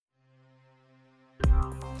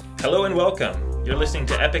Hello and welcome. You're listening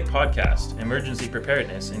to Epic Podcast, Emergency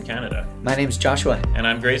Preparedness in Canada. My name's Joshua. And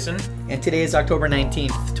I'm Grayson. And today is October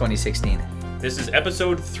 19th, 2016. This is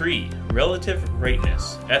Episode 3, Relative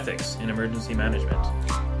Rightness, Ethics in Emergency Management.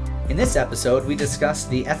 In this episode, we discuss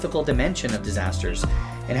the ethical dimension of disasters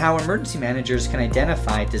and how emergency managers can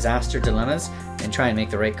identify disaster dilemmas and try and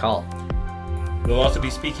make the right call. We'll also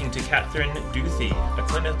be speaking to Catherine Duthie, a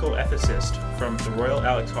clinical ethicist from the Royal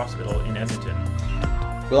Alex Hospital in Edmonton.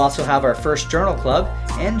 We'll also have our first journal club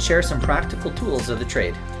and share some practical tools of the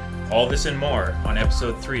trade. All this and more on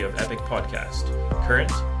Episode 3 of Epic Podcast,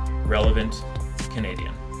 Current, Relevant,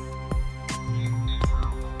 Canadian.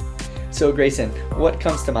 So Grayson, what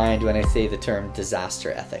comes to mind when I say the term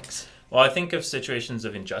disaster ethics? Well, I think of situations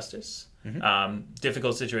of injustice,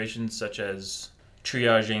 difficult situations such as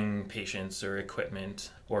triaging patients or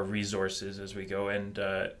equipment or resources as we go, and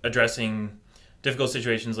addressing difficult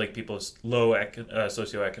situations like people's low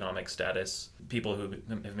socioeconomic status, people who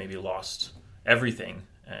have maybe lost everything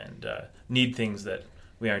and need things that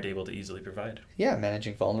we aren't able to easily provide. Yeah,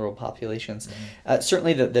 managing vulnerable populations.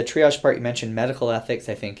 Certainly the triage part you mentioned, medical ethics,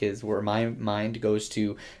 I think is where my mind goes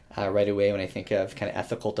to right away when I think of kind of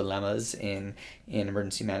ethical dilemmas in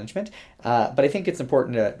emergency management. But I think it's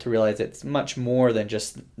important to realize it's much more than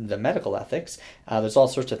just the medical ethics. There's all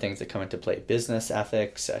sorts of things that come into play. Business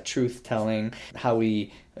ethics, truth-telling, how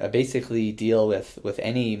we basically deal with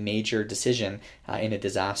any major decision in a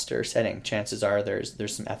disaster setting. Chances are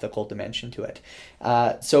there's some ethical dimension to it.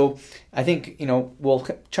 So I think, we'll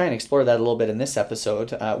try and explore that a little bit in this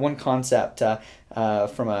episode. One concept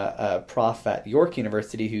from a prof at York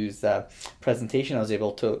University whose presentation I was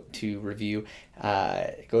able to review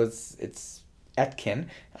it's Etkin,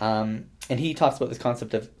 and he talks about this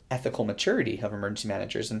concept of ethical maturity of emergency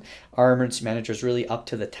managers, and are emergency managers really up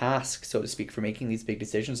to the task, so to speak, for making these big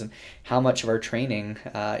decisions, and how much of our training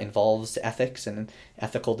involves ethics and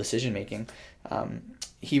ethical decision making.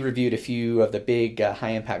 He reviewed a few of the big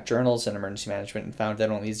high-impact journals in emergency management and found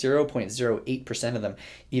that only 0.08% of them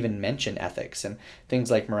even mention ethics, and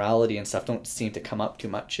things like morality and stuff don't seem to come up too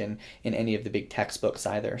much in any of the big textbooks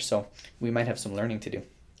either, so we might have some learning to do.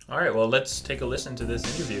 All right, well, let's take a listen to this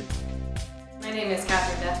interview. My name is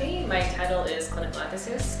Catherine Duthie. My title is clinical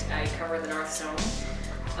ethicist. I cover the North Zone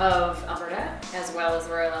of Alberta, as well as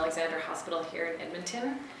the Royal Alexandra Hospital here in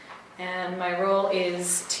Edmonton. And my role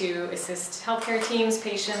is to assist healthcare teams,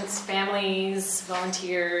 patients, families,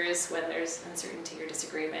 volunteers when there's uncertainty or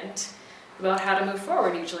disagreement about how to move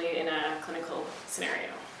forward, usually in a clinical scenario.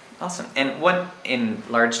 Awesome. And what, in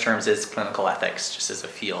large terms, is clinical ethics, just as a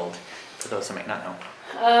field, for those who might not know?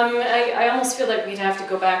 I almost feel like we'd have to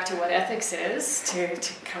go back to what ethics is to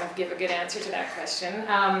kind of give a good answer to that question.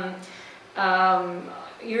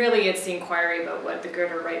 Really, it's the inquiry about what the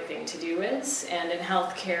good or right thing to do is, and in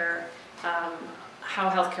healthcare, how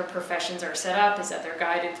healthcare professions are set up is that they're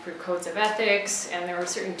guided through codes of ethics, and there are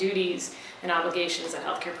certain duties and obligations that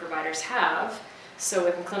healthcare providers have. So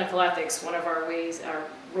within clinical ethics, one of our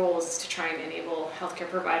roles is to try and enable healthcare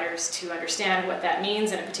providers to understand what that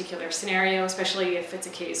means in a particular scenario, especially if it's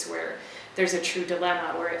a case where there's a true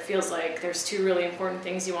dilemma, where it feels like there's two really important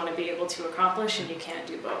things you want to be able to accomplish and you can't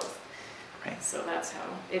do both. Right. So that's how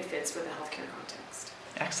it fits with the healthcare context.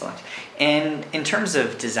 Excellent. And in terms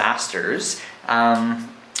of disasters,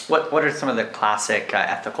 what are some of the classic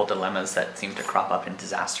ethical dilemmas that seem to crop up in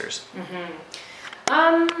disasters? Mm-hmm.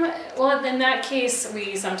 Well, in that case,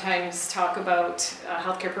 we sometimes talk about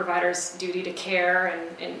healthcare providers' duty to care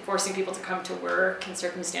and forcing people to come to work in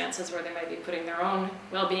circumstances where they might be putting their own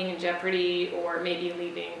well-being in jeopardy, or maybe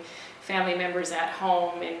leaving family members at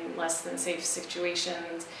home in less than safe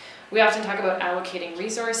situations. We often talk about allocating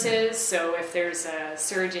resources, so if there's a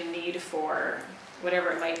surge in need for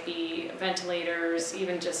whatever it might be, ventilators,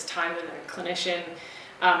 even just time with a clinician,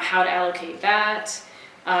 how to allocate that.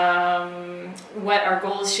 What our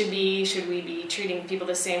goals should be. Should we be treating people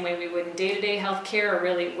the same way we would in day-to-day healthcare, or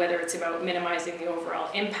really whether it's about minimizing the overall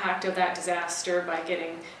impact of that disaster by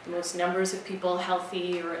getting the most numbers of people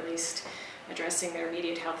healthy, or at least addressing their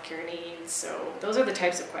immediate healthcare needs. So those are the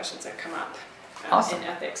types of questions that come up Awesome. in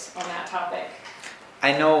ethics on that topic.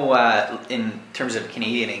 I know in terms of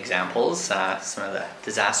Canadian examples, some of the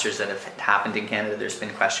disasters that have happened in Canada, there's been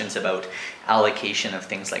questions about allocation of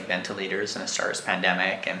things like ventilators in a SARS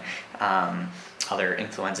pandemic and other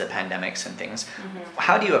influenza pandemics and things. Mm-hmm.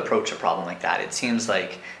 How do you approach a problem like that? It seems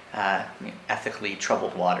like ethically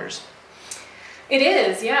troubled waters. It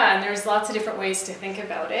is, yeah, and there's lots of different ways to think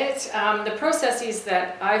about it. The processes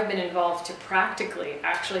that I've been involved to practically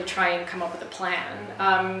actually try and come up with a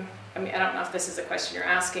plan I mean, I don't know if this is a question you're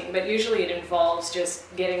asking, but usually it involves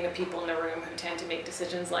just getting the people in the room who tend to make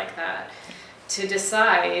decisions like that to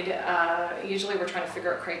decide. Usually we're trying to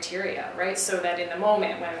figure out criteria, right? So that in the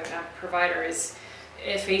moment when a provider is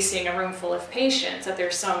facing a room full of patients, that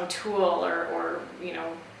there's some tool or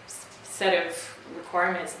set of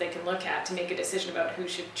requirements they can look at to make a decision about who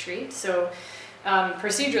should treat. So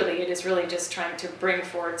procedurally, it is really just trying to bring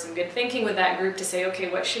forward some good thinking with that group to say, okay,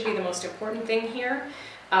 what should be the most important thing here?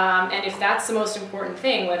 And if that's the most important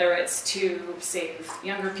thing, whether it's to save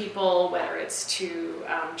younger people, whether it's to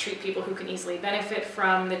treat people who can easily benefit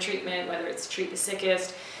from the treatment, whether it's to treat the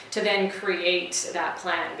sickest, to then create that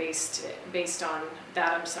plan based on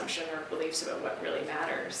that assumption or beliefs about what really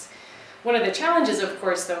matters. One of the challenges, of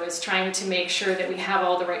course, though, is trying to make sure that we have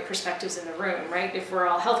all the right perspectives in the room, right? If we're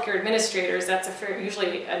all healthcare administrators, that's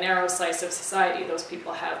usually a narrow slice of society. Those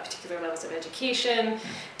people have particular levels of education,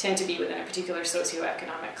 tend to be within a particular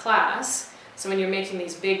socioeconomic class. So when you're making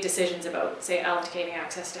these big decisions about, say, allocating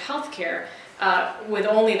access to healthcare, with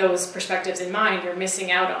only those perspectives in mind, you're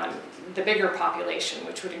missing out on the bigger population,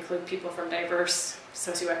 which would include people from diverse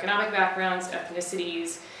socioeconomic backgrounds,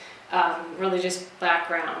 ethnicities, religious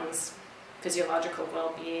backgrounds, physiological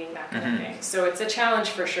well-being, that kind of thing. So it's a challenge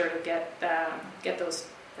for sure to get those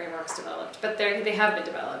frameworks developed, but they have been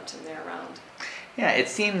developed and they're around. Yeah, it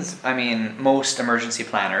seems, I mean, most emergency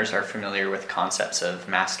planners are familiar with concepts of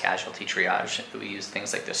mass casualty triage. We use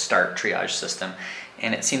things like the START triage system,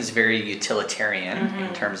 and it seems very utilitarian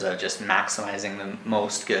in terms of just maximizing the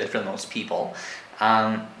most good for the most people.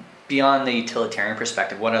 Beyond the utilitarian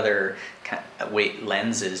perspective, what other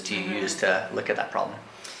lenses do you use to look at that problem?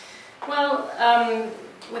 Well,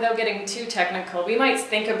 without getting too technical, we might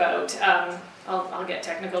think about, I'll get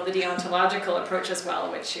technical, the deontological approach as well,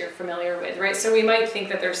 which you're familiar with, right? So we might think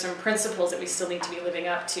that there's some principles that we still need to be living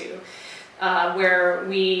up to, where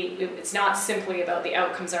it's not simply about the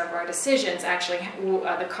outcomes of our decisions, actually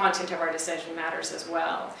the content of our decision matters as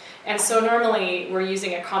well. And so normally we're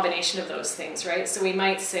using a combination of those things, right? So we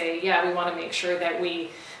might say, yeah, we want to make sure that we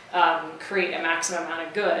create a maximum amount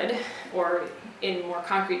of good, or in more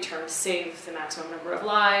concrete terms, save the maximum number of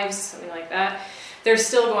lives, something like that. There's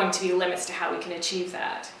still going to be limits to how we can achieve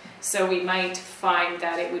that. So we might find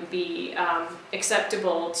that it would be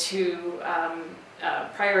acceptable to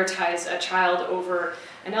prioritize a child over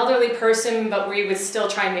an elderly person, but we would still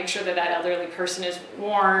try and make sure that that elderly person is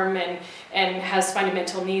warm and has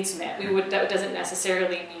fundamental needs met. That doesn't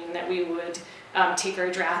necessarily mean that we would take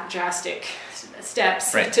very drastic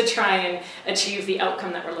steps to try and achieve the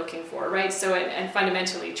outcome that we're looking for, right? So, and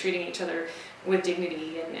fundamentally treating each other with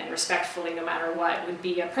dignity and respectfully no matter what would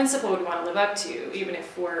be a principle we'd want to live up to, even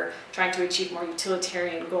if we're trying to achieve more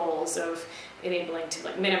utilitarian goals of enabling to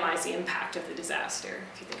minimize the impact of the disaster,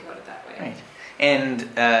 if you think about it that way. Right. And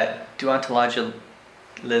deontology.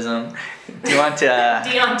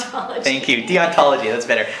 Deontology. Thank you. Deontology. That's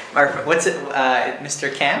better. What's it?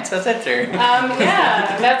 Mr. Kant? That's it. Or?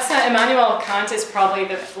 Yeah, that's Immanuel Kant is probably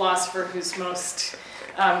the philosopher who's most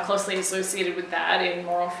closely associated with that in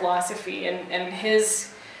moral philosophy, and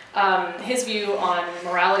his view on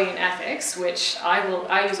morality and ethics, which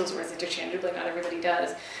I use those words interchangeably, not everybody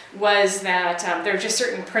does, was that there are just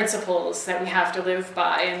certain principles that we have to live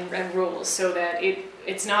by and rules, so that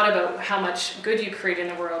it's not about how much good you create in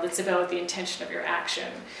the world, it's about the intention of your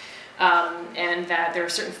action, and that there are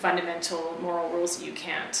certain fundamental moral rules that you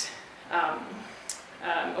can't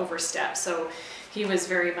overstep. So he was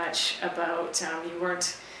very much about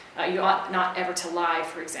you ought not ever to lie,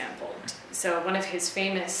 for example. So one of his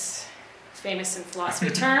famous in philosophy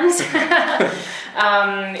terms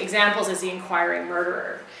examples is the inquiring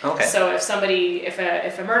murderer. Okay. So if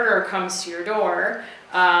a murderer comes to your door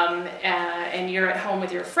and you're at home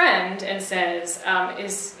with your friend and says,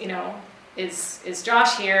 is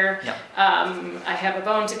Josh here? Yep. I have a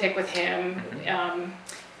bone to pick with him.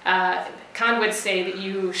 Kant would say that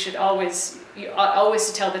you ought always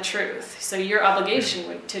to tell the truth. So your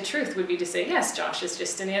obligation to truth would be to say, yes, Josh is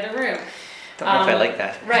just in the other room. Don't know if I like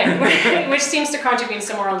that. Right, which seems to contravene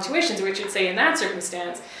some moral intuitions, which would say in that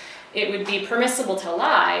circumstance, it would be permissible to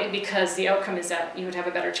lie because the outcome is that you would have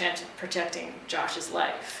a better chance of protecting Josh's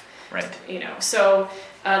life. Right. So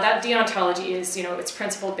that deontology is, it's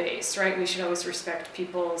principle based, right? We should always respect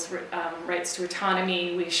people's rights to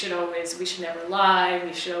autonomy. We should never lie.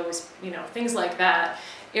 We should always, things like that,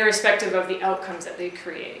 irrespective of the outcomes that they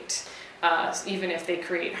create. Even if they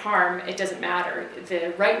create harm, it doesn't matter.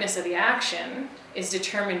 The rightness of the action is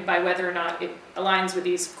determined by whether or not it aligns with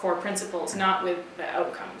these core principles, not with the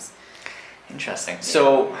outcomes. Interesting.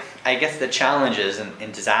 So I guess the challenges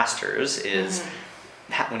in disasters is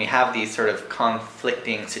when you have these sort of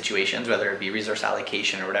conflicting situations, whether it be resource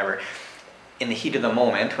allocation or whatever, in the heat of the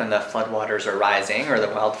moment when the floodwaters are rising or the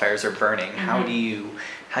wildfires are burning, how do you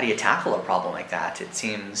tackle a problem like that? It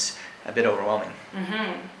seems a bit overwhelming.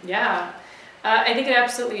 Yeah. I think it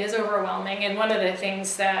absolutely is overwhelming, and one of the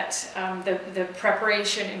things that the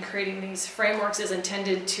preparation in creating these frameworks is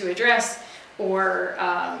intended to address or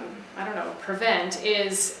prevent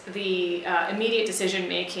is the immediate decision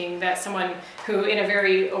making that someone who in a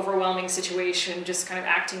very overwhelming situation just kind of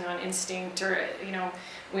acting on instinct, or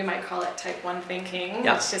we might call it type 1 thinking,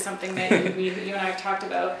 which is something that you and I have talked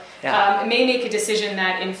about, may make a decision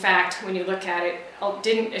that in fact when you look at it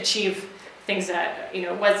didn't achieve things that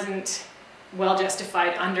wasn't well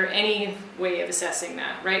justified under any way of assessing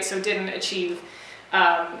that, right? So didn't achieve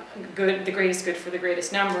the greatest good for the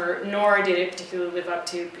greatest number, nor did it particularly live up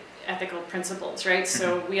to ethical principles, right?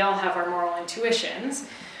 So we all have our moral intuitions.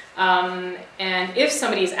 And if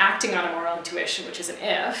somebody is acting on a moral intuition, which is an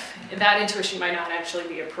if, that intuition might not actually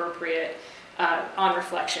be appropriate on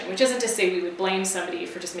reflection, which isn't to say we would blame somebody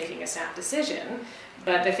for just making a snap decision.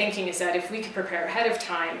 But the thinking is that if we could prepare ahead of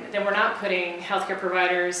time, then we're not putting healthcare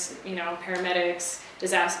providers, paramedics,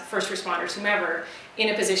 disaster first responders, whomever, in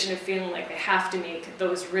a position of feeling like they have to make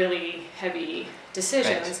those really heavy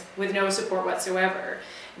decisions with no support whatsoever.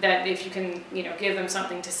 That if you can, give them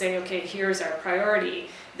something to say, okay, here's our priority,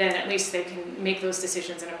 then at least they can make those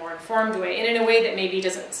decisions in a more informed way, and in a way that maybe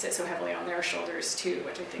doesn't sit so heavily on their shoulders too,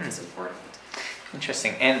 which I think is important.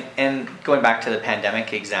 Interesting. And going back to the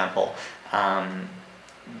pandemic example,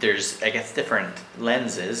 there's, I guess, different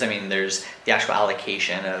lenses. I mean, there's the actual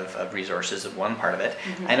allocation of resources of one part of it.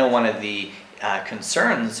 I know one of the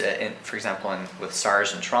concerns, for example, with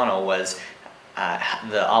SARS in Toronto was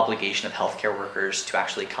the obligation of healthcare workers to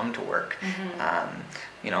actually come to work.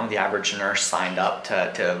 The average nurse signed up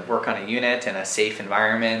to work on a unit in a safe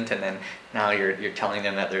environment, and then now you're telling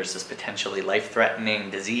them that there's this potentially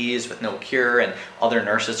life-threatening disease with no cure, and other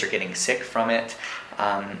nurses are getting sick from it.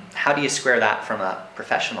 How do you square that from a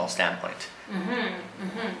professional standpoint?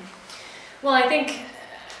 Well, I think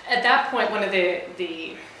at that point, one of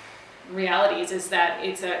the realities is that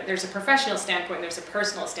there's a professional standpoint, there's a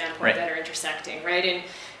personal standpoint that are intersecting, right? And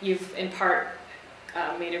you've in part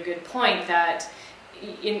made a good point that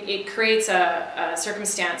it creates a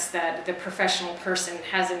circumstance that the professional person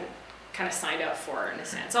hasn't kind of signed up for, in a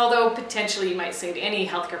sense. Although potentially you might say to any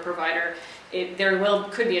healthcare provider, there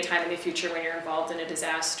could be a time in the future when you're involved in a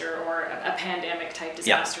disaster or a pandemic type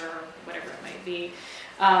disaster or whatever it might be.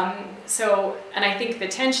 And I think the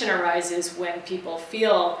tension arises when people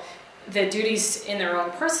feel the duties in their own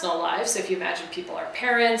personal lives. So if you imagine people are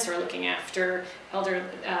parents or looking after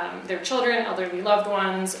their children, elderly loved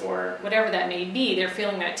ones, or whatever that may be, they're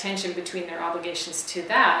feeling that tension between their obligations to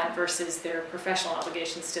that versus their professional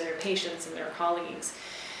obligations to their patients and their colleagues.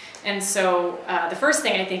 And so the first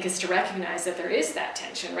thing I think is to recognize that there is that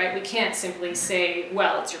tension, right? We can't simply say,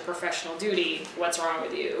 well, it's your professional duty, what's wrong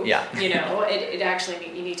with you? Yeah. It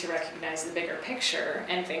actually, you need to recognize the bigger picture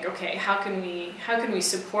and think, okay, how can we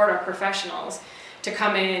support our professionals to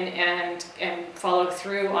come in and follow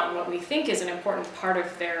through on what we think is an important part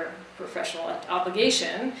of their professional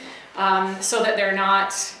obligation, so that they're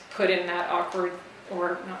not put in that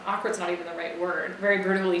awkward's not even the right word, very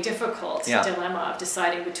brutally difficult dilemma of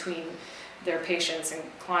deciding between their patients and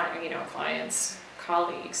clients,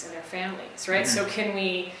 colleagues, and their families, right? So can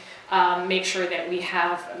we make sure that we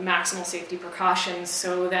have maximal safety precautions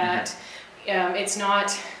so that it's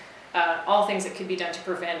not all things that could be done to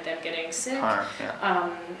prevent them getting sick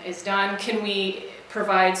is done? Can we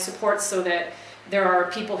provide support so that there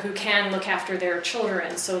are people who can look after their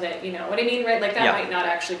children, so that, what I mean, right? Like that might not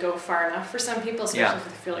actually go far enough for some people, especially if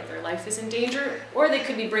they feel like their life is in danger, or they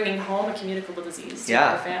could be bringing home a communicable disease to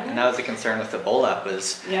their family. And that was the concern with Ebola,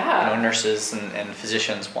 was nurses and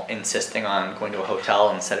physicians insisting on going to a hotel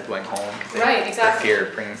instead of going home because they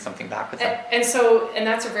fear bringing something back with them. And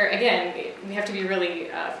that's we have to be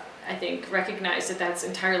really I think recognize that that's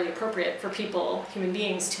entirely appropriate for people, human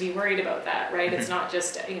beings, to be worried about that, right? It's not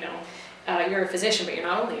just you're a physician, but you're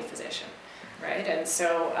not only a physician, right? And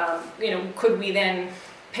so, could we then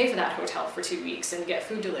pay for that hotel for 2 weeks and get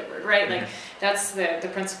food delivered, right? Like that's the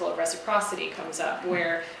principle of reciprocity comes up,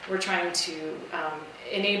 where we're trying to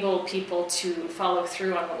enable people to follow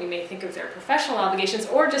through on what we may think of their professional obligations,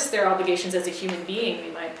 or just their obligations as a human being,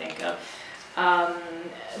 we might think of,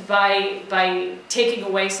 by taking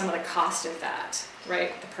away some of the cost of that,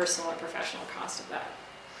 right? The personal and professional cost of that.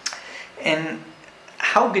 And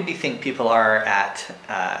how good do you think people are at,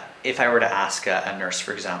 if I were to ask a nurse,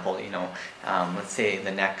 for example, let's say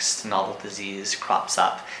the next novel disease crops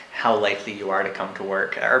up, how likely you are to come to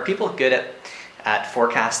work. Are people good at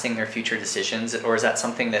forecasting their future decisions, or is that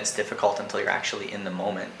something that's difficult until you're actually in the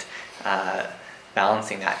moment?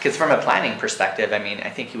 Balancing that, because from a planning perspective, I mean, I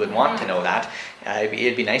think you would want to know that.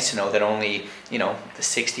 It'd be nice to know that only, the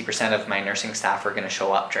 60% of my nursing staff are going to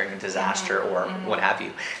show up during a disaster or what have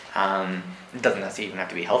you. It doesn't necessarily even have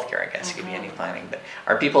to be healthcare, I guess. It could be any planning. But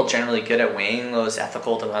are people generally good at weighing those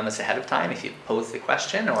ethical dilemmas ahead of time if you pose the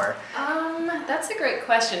question, or? That's a great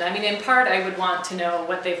question. I mean, in part, I would want to know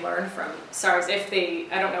what they've learned from SARS. I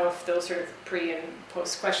don't know if those sort of pre and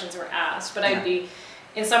post questions were asked, but I'd be,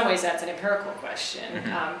 in some ways, that's an empirical question.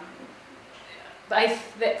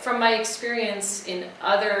 From my experience in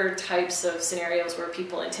other types of scenarios where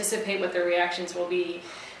people anticipate what their reactions will be,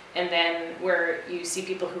 and then where you see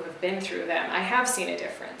people who have been through them, I have seen a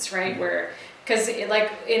difference, right? Because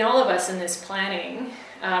like in all of us in this planning,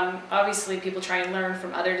 obviously people try and learn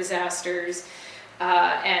from other disasters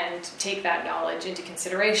and take that knowledge into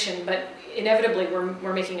consideration, but inevitably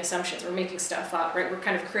we're making assumptions, we're making stuff up, right? We're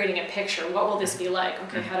kind of creating a picture. What will this be like?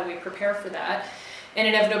 Okay, how do we prepare for that? And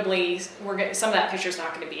inevitably, some of that picture is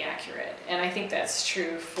not going to be accurate. And I think that's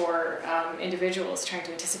true for individuals trying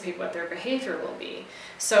to anticipate what their behavior will be.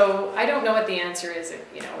 So I don't know what the answer is,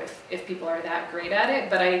 if people are that great at it,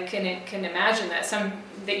 but I can imagine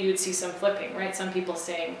that you would see some flipping, right? Some people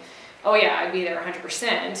saying, oh yeah, I'd be there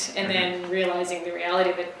 100%, and then realizing the reality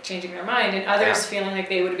of it, changing their mind, and others feeling like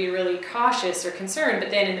they would be really cautious or concerned, but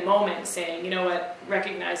then in the moment saying, you know what,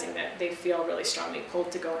 recognizing that they feel really strongly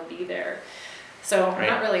pulled to go and be there. So I'm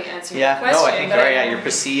not really answering the question. I think your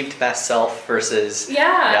perceived best self versus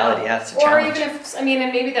reality. Yeah, it's a challenge. Or even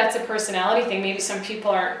and maybe that's a personality thing. Maybe some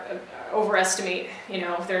people overestimate,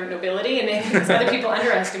 their nobility, and maybe other people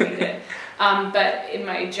underestimate it. But in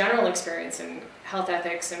my general experience in health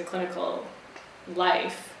ethics and clinical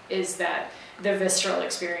life is that the visceral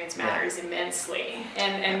experience matters immensely,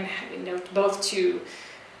 and both to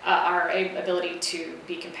our ability to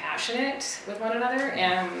be compassionate with one another,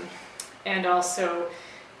 and also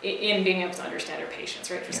in being able to understand our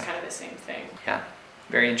patients, right? Which is kind of the same thing. Yeah,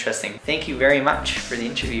 very interesting. Thank you very much for the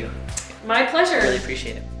interview. My pleasure. Really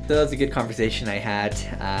appreciate it. So that was a good conversation I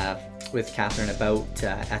had with Catherine about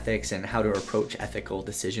ethics and how to approach ethical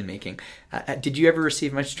decision making. Did you ever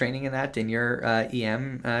receive much training in that in your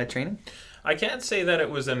EM training? I can't say that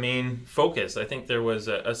it was a main focus. I think there was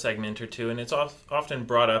a segment or two, and it's often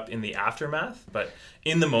brought up in the aftermath. But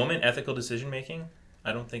in the moment, ethical decision making,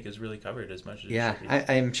 I don't think is really covered as much as it should be.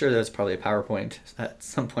 I'm sure there was probably a PowerPoint at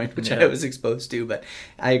some point which I was exposed to, but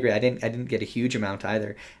I agree. I didn't get a huge amount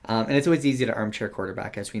either. And it's always easy to armchair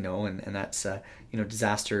quarterback, as we know, and that's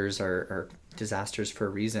disasters are disasters for a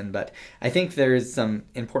reason. But I think there's some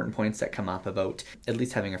important points that come up about at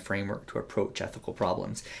least having a framework to approach ethical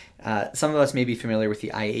problems. Some of us may be familiar with the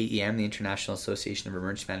IAEM, the International Association of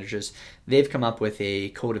Emergency Managers. They've come up with a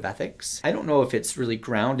code of ethics. I don't know if it's really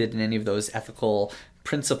grounded in any of those ethical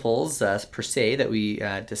principles per se that we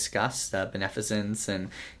discussed, beneficence and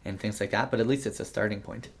things like that, but at least it's a starting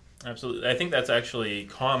point. Absolutely. I think that's actually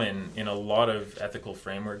common in a lot of ethical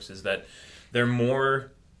frameworks, is that they're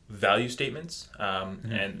more value statements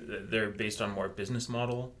and they're based on more business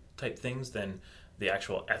model type things than the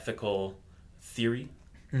actual ethical theory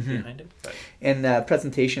behind it. But. And the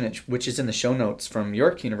presentation, which is in the show notes from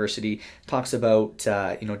York University, talks about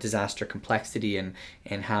disaster complexity and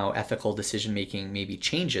how ethical decision making maybe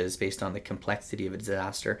changes based on the complexity of a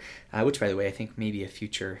disaster, which, by the way, I think maybe a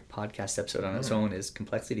future podcast episode on its own is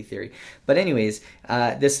complexity theory. But anyways,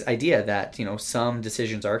 this idea that some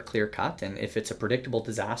decisions are clear cut, and if it's a predictable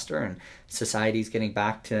disaster and society's getting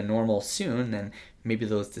back to normal soon, then maybe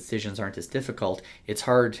those decisions aren't as difficult. It's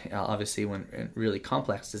hard, obviously, when in really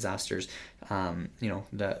complex disasters,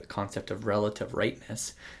 the concept of relative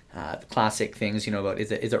rightness, the classic things, about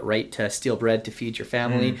is it right to steal bread to feed your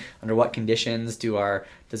family? Under what conditions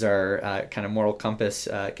does our kind of moral compass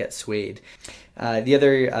get swayed? The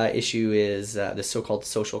other issue is the so-called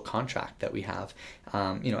social contract that we have.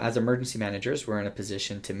 As emergency managers, we're in a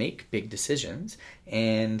position to make big decisions,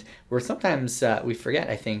 and we're sometimes we forget.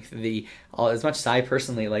 I think as much as I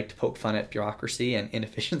personally like to poke fun at bureaucracy and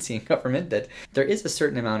inefficiency in government, that there is a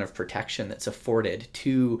certain amount of protection that's afforded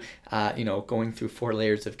to going through 4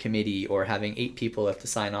 layers of committee, or having 8 people have to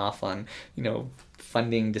sign off on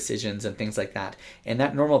funding decisions and things like that, and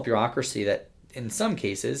that normal bureaucracy that in some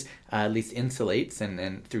cases at least insulates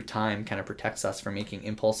and through time kind of protects us from making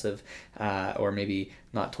impulsive or maybe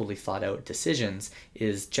not totally thought out decisions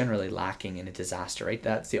is generally lacking in a disaster, right?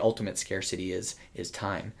 That's the ultimate scarcity is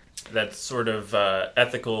time. That sort of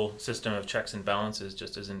ethical system of checks and balances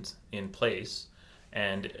just isn't in place.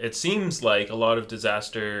 And it seems like a lot of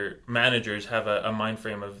disaster managers have a mind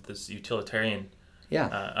frame of this utilitarian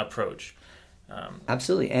approach.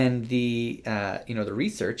 Absolutely, and the the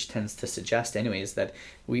research tends to suggest, anyways, that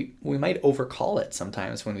we might overcall it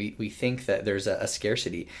sometimes when we think that there's a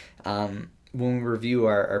scarcity. When we review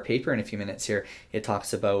our paper in a few minutes here, it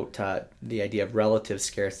talks about the idea of relative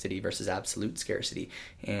scarcity versus absolute scarcity.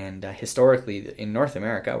 And historically, in North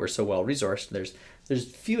America, we're so well resourced. There's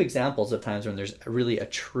few examples of times when there's really a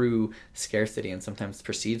true scarcity, and sometimes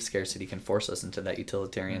perceived scarcity can force us into that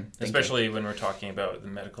utilitarian thinking. Especially when we're talking about the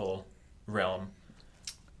medical realm.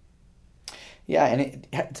 Yeah, and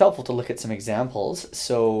it's helpful to look at some examples.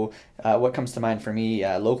 So what comes to mind for me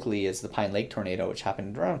locally is the Pine Lake tornado, which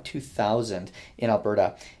happened around 2000 in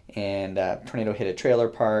Alberta. And tornado hit a trailer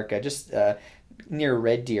park just near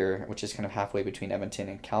Red Deer, which is kind of halfway between Edmonton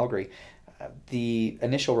and Calgary. The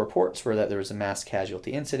initial reports were that there was a mass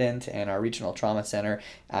casualty incident, and our regional trauma center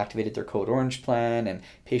activated their Code Orange plan, and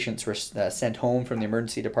patients were sent home from the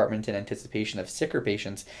emergency department in anticipation of sicker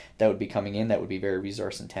patients that would be coming in that would be very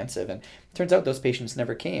resource intensive. And it turns out those patients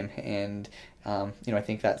never came. And I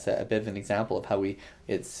think that's a bit of an example of how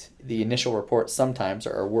it's the initial reports sometimes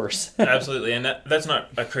are worse. Absolutely, and that's not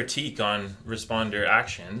a critique on responder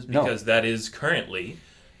actions, because that is currently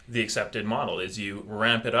the accepted model. Is you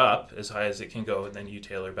ramp it up as high as it can go, and then you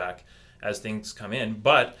tailor back as things come in.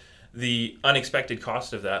 But the unexpected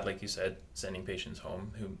cost of that, like you said, sending patients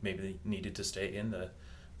home who maybe needed to stay in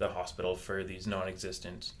the hospital for these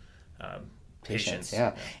non-existent patients.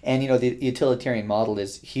 Yeah. And the utilitarian model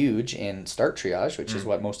is huge in START triage, which is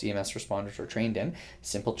what most EMS responders are trained in,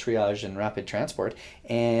 simple triage and rapid transport.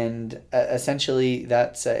 And essentially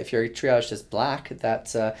that's if you're triaged as black,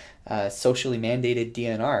 that's a socially mandated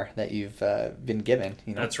DNR that you've been given.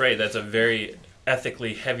 That's right. That's a very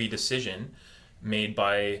ethically heavy decision made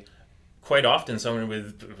by quite often someone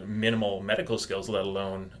with minimal medical skills, let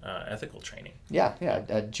alone ethical training. Yeah,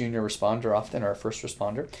 a junior responder often, or a first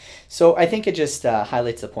responder. So I think it just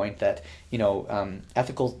highlights the point that,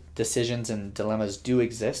 ethical decisions and dilemmas do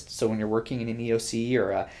exist. So when you're working in an EOC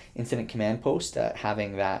or a incident command post,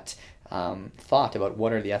 having that thought about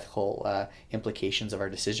what are the ethical implications of our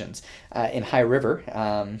decisions. In High River,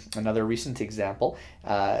 another recent example,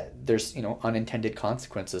 there's unintended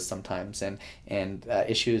consequences sometimes, and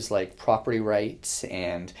issues like property rights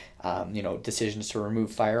and decisions to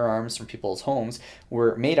remove firearms from people's homes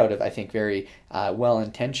were made out of, I think, very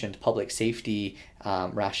well-intentioned public safety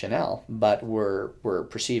rationale, but were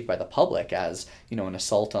perceived by the public as an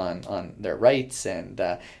assault on their rights, and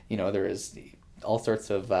there is all sorts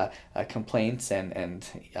of complaints and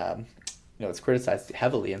it's criticized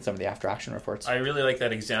heavily in some of the after action reports. I really like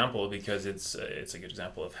that example because it's a good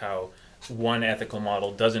example of how one ethical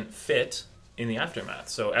model doesn't fit in the aftermath.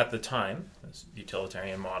 So at the time, this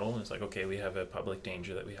utilitarian model is like, okay, we have a public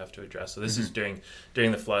danger that we have to address. So this is during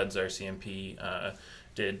the floods. Our CMP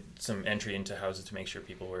did some entry into houses to make sure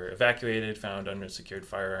people were evacuated, found unsecured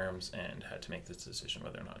firearms, and had to make this decision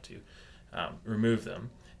whether or not to remove them.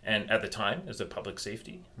 And at the time, it was a public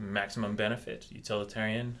safety, maximum benefit,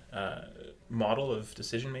 utilitarian model of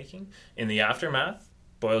decision-making. In the aftermath,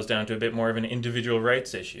 boils down to a bit more of an individual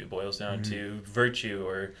rights issue, boils down to virtue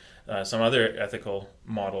or some other ethical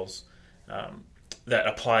models that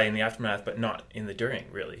apply in the aftermath, but not in the during,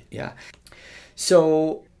 really. Yeah.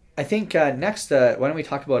 So I think next, why don't we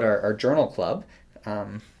talk about our journal club?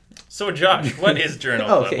 So, Josh, what is Journal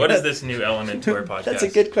Club? Okay. What is this new element to our podcast? That's a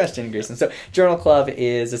good question, Grayson. So, Journal Club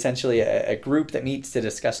is essentially a group that meets to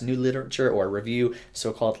discuss new literature or review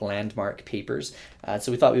so-called landmark papers.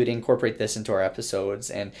 So we thought we would incorporate this into our episodes,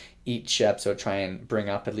 and each episode try and bring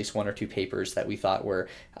up at least one or two papers that we thought were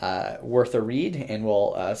worth a read, and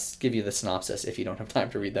we'll give you the synopsis if you don't have time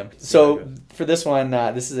to read them. So for this one,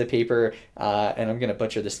 this is a paper, and I'm going to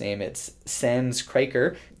butcher this name. It's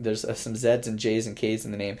Sands-Kraiker. There's some Z's and J's and K's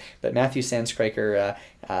in the name, but Matthew Sands-Kraiker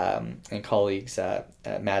and colleagues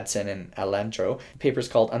Madsen and Alendro. The paper is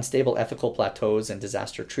called Unstable Ethical Plateaus and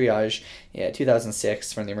Disaster Triage,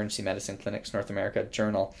 2006, from the Emergency Medicine Clinics North America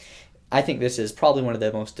Journal. I think this is probably one of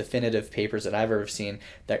the most definitive papers that I've ever seen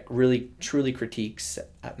that really truly critiques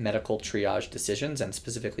medical triage decisions, and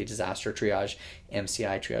specifically disaster triage,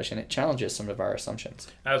 MCI triage, and it challenges some of our assumptions.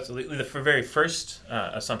 Absolutely. The very first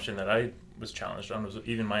assumption that I was challenged on was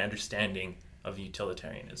even my understanding of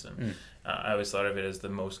utilitarianism. I always thought of it as the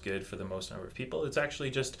most good for the most number of people. It's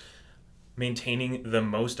actually just maintaining the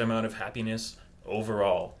most amount of happiness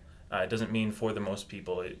overall. It doesn't mean for the most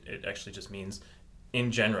people. It actually just means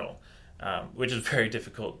in general. Which is very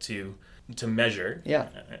difficult to measure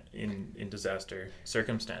in disaster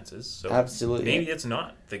circumstances. So absolutely, maybe it's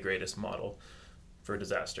not the greatest model for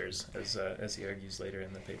disasters, as he argues later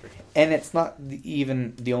in the paper. And it's not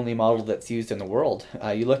even the only model that's used in the world.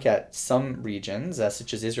 You look at some regions,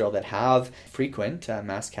 such as Israel, that have frequent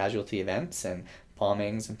mass casualty events and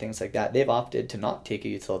bombings and things like that. They've opted to not take a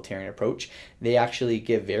utilitarian approach. They actually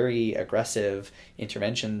give very aggressive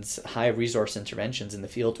interventions, high resource interventions in the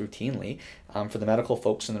field routinely. For the medical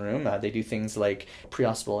folks in the room, they do things like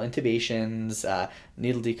pre-hospital intubations,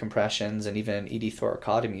 needle decompressions, and even ED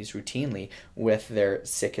thoracotomies routinely with their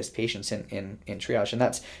sickest patients in triage. And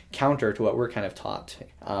that's counter to what we're kind of taught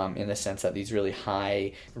in the sense that these really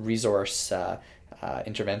high resource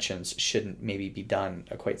interventions shouldn't maybe be done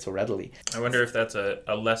quite so readily. I wonder if that's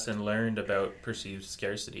a lesson learned about perceived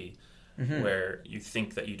scarcity, where you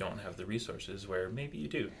think that you don't have the resources, where maybe you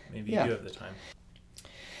do. Maybe you do have the time.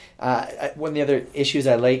 One of the other issues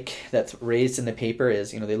I like that's raised in the paper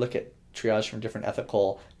is, they look at triage from different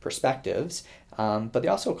ethical perspectives, but they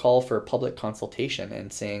also call for public consultation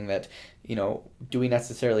and saying that, do we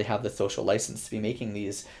necessarily have the social license to be making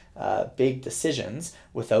these big decisions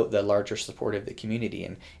without the larger support of the community?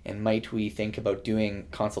 And might we think about doing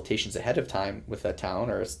consultations ahead of time with a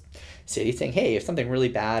town or a city saying, hey, if something really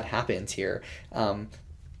bad happens here,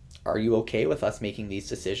 are you okay with us making these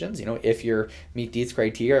decisions? If you meet these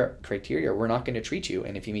criteria, we're not going to treat you.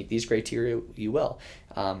 And if you meet these criteria, you will.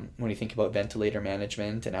 When you think about ventilator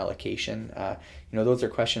management and allocation, those are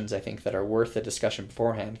questions I think that are worth a discussion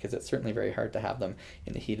beforehand, because it's certainly very hard to have them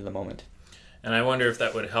in the heat of the moment. And I wonder if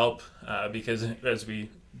that would help, because as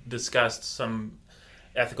we discussed, some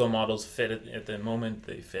ethical models fit at the moment,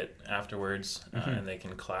 they fit afterwards, and they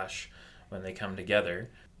can clash when they come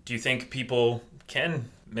together. Do you think people can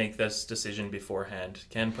make this decision beforehand,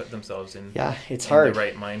 can put themselves in, it's hard. The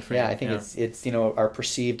right mind frame? I think it's our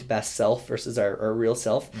perceived best self versus our real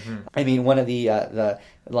self. I mean, one of the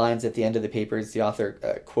lines at the end of the paper is the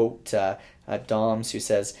author quote Doms, who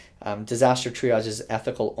says, disaster triage is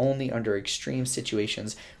ethical only under extreme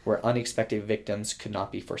situations where unexpected victims could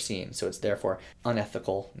not be foreseen. So it's therefore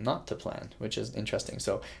unethical not to plan, which is interesting.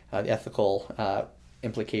 So the ethical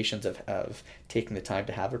implications of taking the time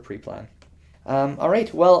to have a pre-plan. All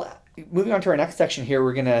right, well, moving on to our next section here,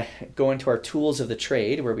 we're going to go into our tools of the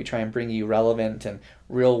trade, where we try and bring you relevant and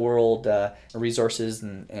real-world resources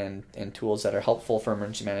and tools that are helpful for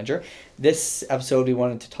emergency manager. This episode, we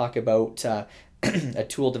wanted to talk about a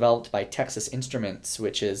tool developed by Texas Instruments,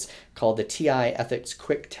 which is called the TI Ethics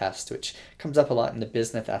Quick Test, which comes up a lot in the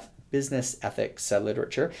business ethics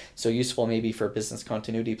literature, so useful maybe for business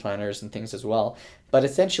continuity planners and things as well. But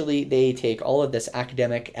essentially, they take all of this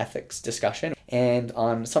academic ethics discussion, and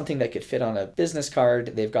on something that could fit on a business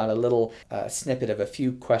card, they've got a little snippet of a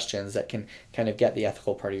few questions that can kind of get the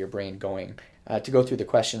ethical part of your brain going. To go through the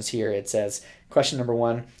questions here, it says, question number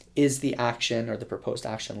 1, is the action or the proposed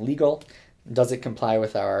action legal? Does it comply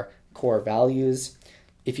with our core values?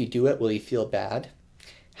 If you do it, will you feel bad?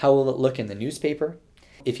 How will it look in the newspaper?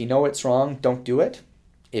 If you know it's wrong, don't do it.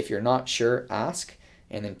 If you're not sure, ask,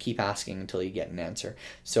 and then keep asking until you get an answer.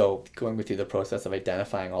 So going through the process of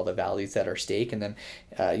identifying all the values that are at stake, and then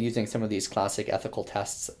using some of these classic ethical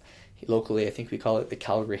tests. Locally, I think we call it the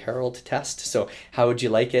Calgary Herald test. So how would you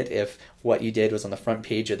like it if what you did was on the front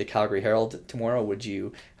page of the Calgary Herald tomorrow? Would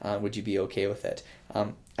you be okay with it?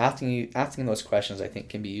 Asking those questions, I think,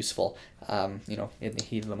 can be useful, in the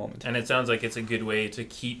heat of the moment. And it sounds like it's a good way to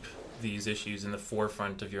keep these issues in the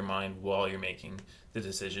forefront of your mind while you're making the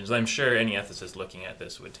decisions. I'm sure any ethicist looking at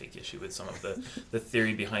this would take issue with some of the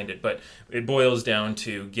theory behind it, but it boils down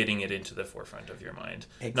to getting it into the forefront of your mind,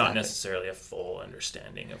 not necessarily a full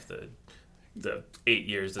understanding of the 8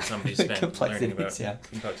 years that somebody spent learning about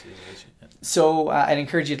complexities of issue. Yeah. So I'd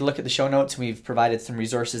encourage you to look at the show notes. We've provided some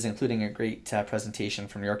resources, including a great presentation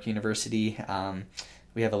from York University.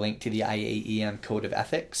 We have a link to the IAEM Code of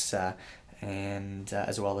Ethics, and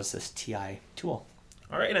as well as this TI tool.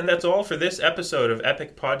 All right, and that's all for this episode of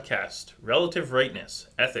Epic Podcast, Relative Rightness,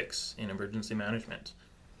 Ethics in Emergency Management.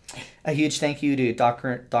 A huge thank you to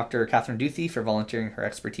Dr. Catherine Duthie for volunteering her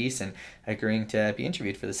expertise and agreeing to be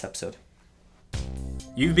interviewed for this episode.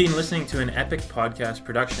 You've been listening to an Epic Podcast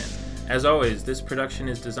production. As always, this production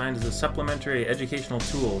is designed as a supplementary educational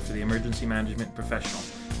tool for the emergency management professional,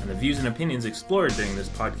 and the views and opinions explored during this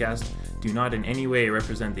podcast do not in any way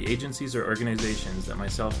represent the agencies or organizations that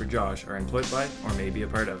myself or Josh are employed by or may be a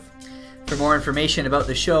part of. For more information about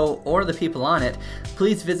the show or the people on it,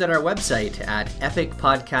 please visit our website at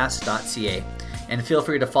epicpodcast.ca. And feel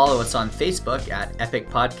free to follow us on Facebook at Epic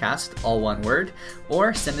Podcast, all one word,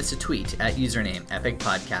 or send us a tweet at username Epic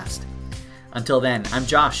Podcast. Until then, I'm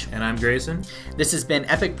Josh. And I'm Grayson. This has been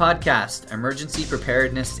Epic Podcast, Emergency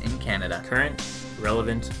Preparedness in Canada. Current,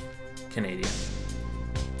 relevant, Canadian.